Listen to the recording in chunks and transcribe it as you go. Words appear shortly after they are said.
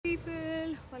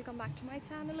welcome back to my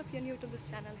channel. If you're new to this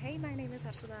channel, hey, my name is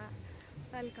Harshada.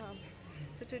 Welcome.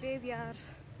 So today we are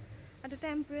at a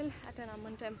temple, at an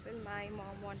Amman temple. My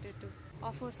mom wanted to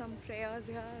offer some prayers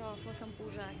here, offer some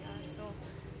puja here. So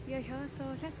we are here, so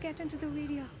let's get into the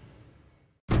video.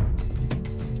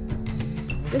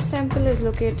 This temple is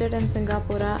located in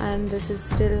Singapura and this is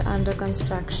still under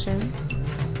construction.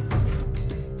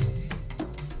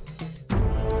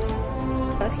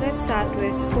 First, let's start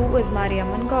with who is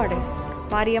Mariyaman goddess.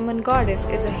 Mariyaman goddess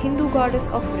is a Hindu goddess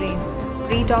of rain,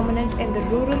 predominant in the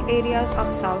rural areas of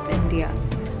South India.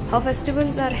 Her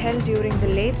festivals are held during the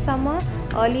late summer,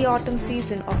 early autumn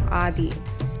season of Adi.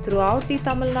 Throughout the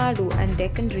Tamil Nadu and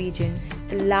Deccan region,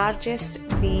 the largest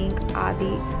being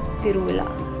Adi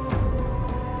Tiruvilla.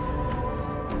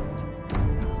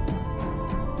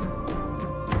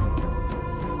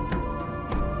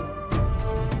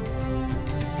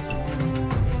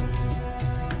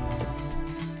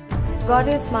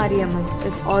 Goddess Mariyaman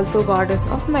is also goddess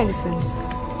of medicines.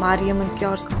 Mariyaman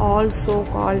cures all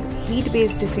so-called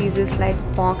heat-based diseases like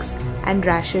pox and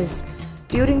rashes.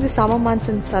 During the summer months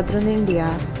in southern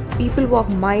India, people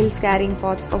walk miles carrying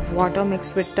pots of water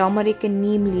mixed with turmeric and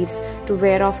neem leaves to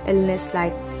wear off illness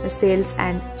like measles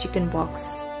and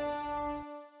chickenpox.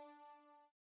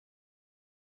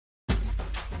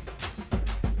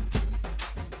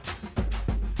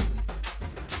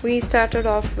 We started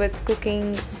off with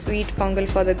cooking sweet pongal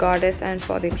for the goddess and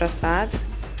for the prasad.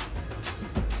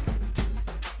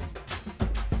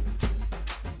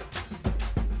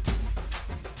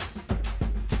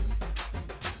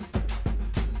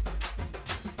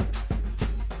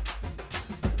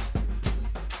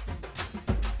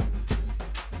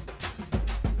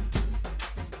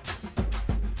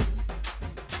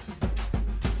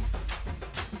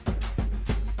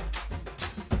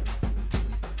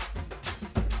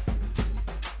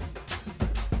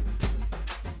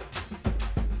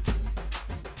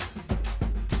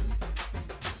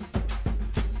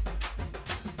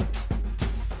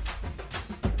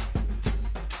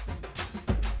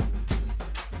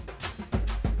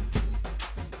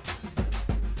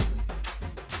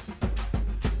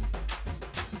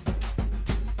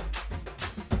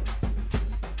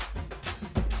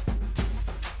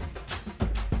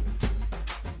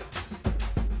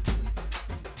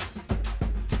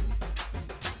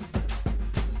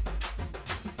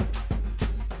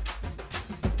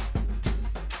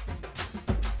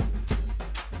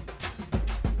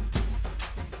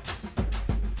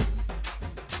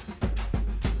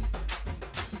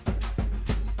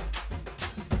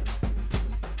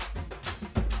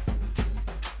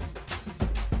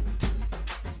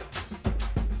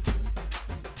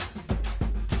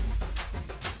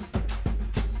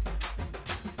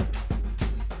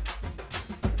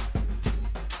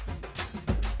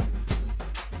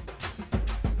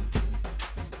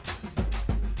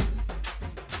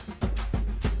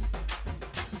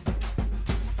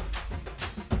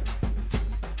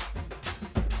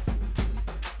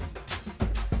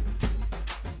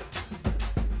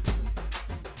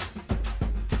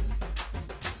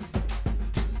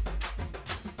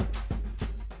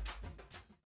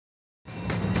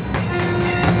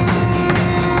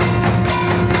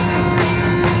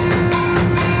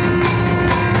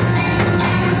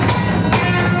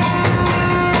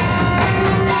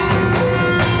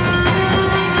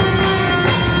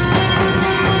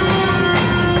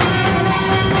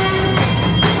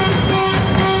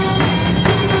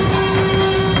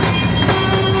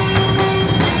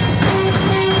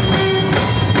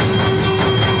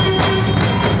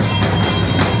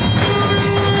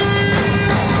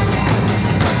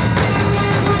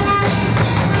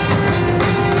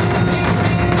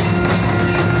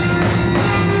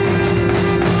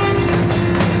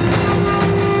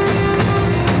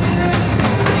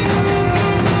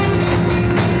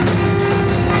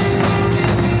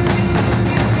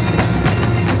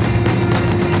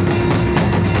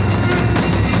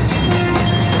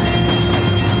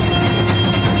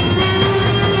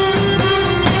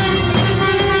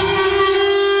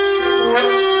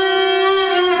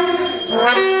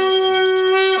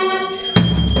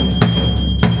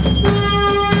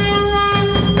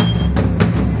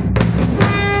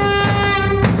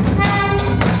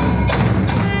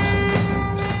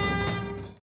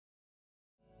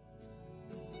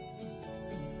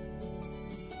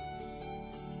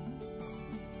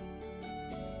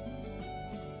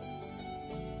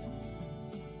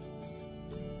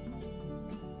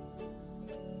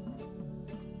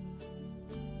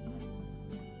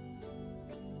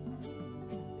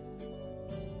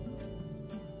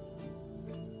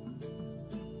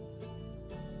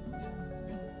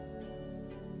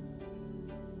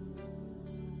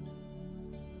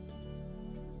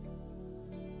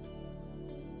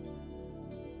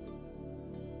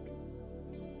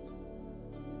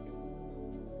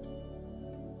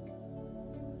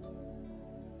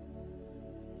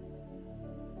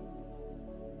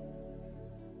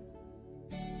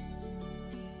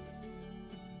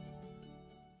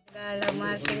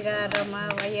 சிங்காரம்மா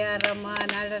வையாரம்மா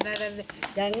நடந்து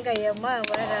கங்கையம்மா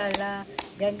வராளாம்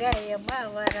கங்கையம்மா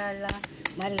வராளாம்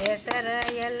மல்லேஸ்வர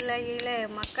எல்லையிலே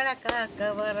மக்களை காக்க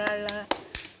வராளாம்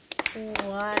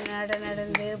பூவா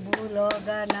நடந்து பூலோக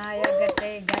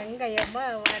நாயகத்தை கங்கையம்மா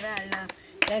வராளாம்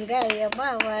கங்கையம்மா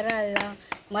வராளாம்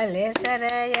மல்லேஸ்வர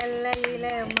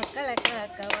எல்லையிலே மக்களை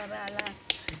காக்க வராளாம்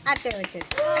அட்டை வச்சு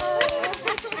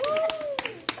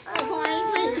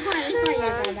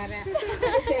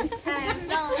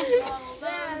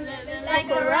like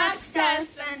a rock star,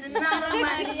 spending all the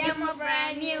money on my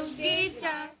brand new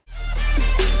guitar.